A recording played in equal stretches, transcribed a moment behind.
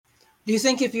Do you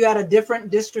think if you had a different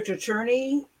district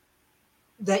attorney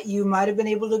that you might have been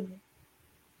able to?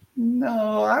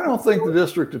 No, I don't think the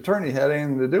district attorney had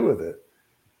anything to do with it.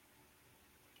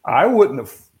 I wouldn't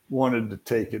have wanted to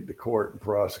take it to court and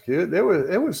prosecute it.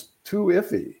 It was too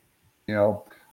iffy. You know,